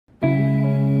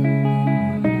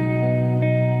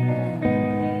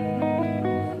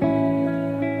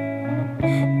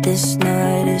This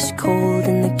night is cold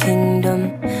in the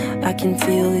kingdom. I can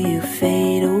feel you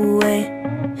fade away.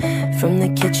 From the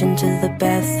kitchen to the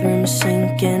bathroom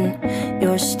sinking,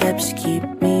 your steps keep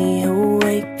me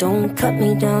awake. Don't cut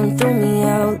me down, throw me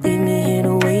out, leave me here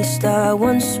to waste. I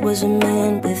once was a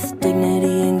man with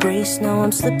dignity and grace. Now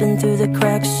I'm slipping through the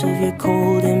cracks of your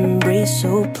cold embrace.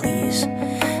 So please,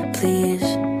 please,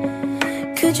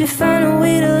 could you find a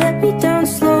way to let me down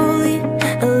slowly?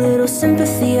 A little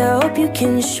sympathy, I hope you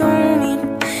can show me.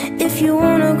 If you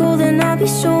wanna go, then I'll be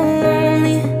so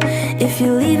lonely. If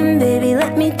you're leaving, baby,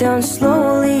 let me down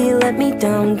slowly. Let me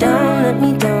down, down, let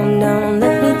me down, down,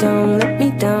 let me down, let me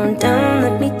down, down,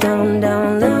 let me down,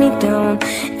 down, let me down.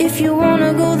 If you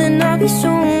wanna go, then I'll be so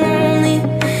lonely.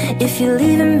 If you're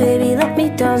leaving, baby, let me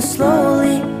down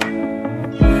slowly.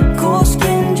 Cold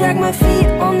skin, drag my feet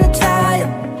on the tile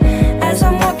as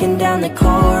I'm walking down the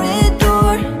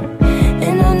corridor.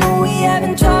 And I know we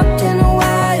haven't talked in a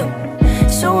while,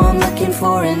 so I'm looking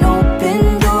for an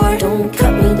open door. Don't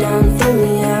cut me down, throw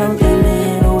me out, leave me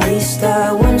in a waste.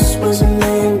 I once was a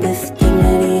man with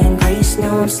dignity and grace.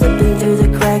 Now I'm slipping through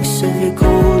the cracks of your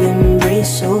cold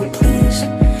embrace. So please,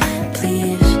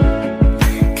 please,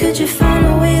 could you find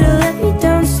a way to let me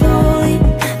down slowly?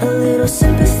 A little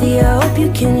sympathy, I hope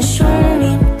you can show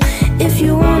me. If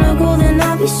you wanna go, then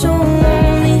I'll be so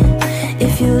lonely.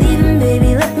 If you're leaving,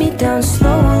 baby, let me down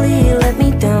slowly. Let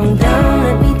me down, down,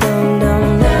 let me down,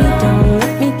 down, let me down,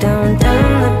 let me down,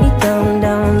 down, let me down,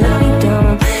 down, let me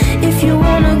down. If you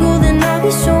wanna go, then I'll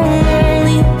be so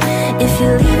lonely. If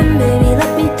you're leaving, baby,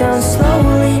 let me down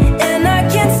slowly. And I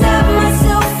can't stop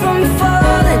myself from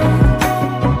falling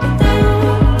down.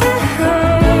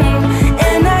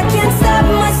 And I can't stop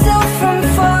myself from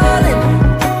falling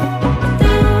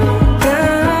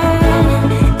down.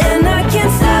 And I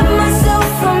can't stop myself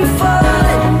from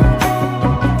falling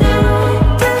down.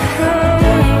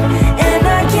 And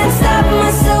I can't stop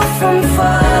myself from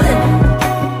falling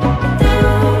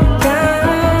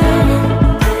down.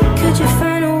 Could you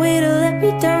find a way to let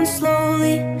me down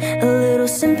slowly? A little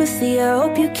sympathy, I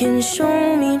hope you can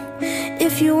show me.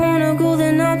 If you wanna go,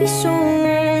 then I'll be so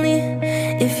lonely.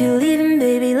 If you're leaving,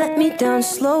 baby, let me down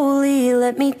slowly.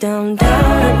 Let me down, down,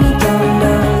 let me down,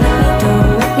 down, let me down,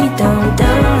 let me down,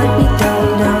 down, let me down,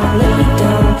 down, let me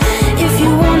down. If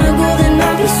you wanna go, then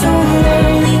I'll be so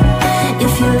lonely.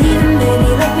 If you're leaving,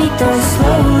 baby, let me down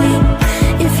slowly.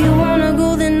 If you wanna go,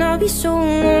 then I'll be so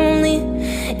lonely.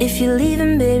 If you're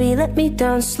leaving, baby, let me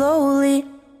down slowly.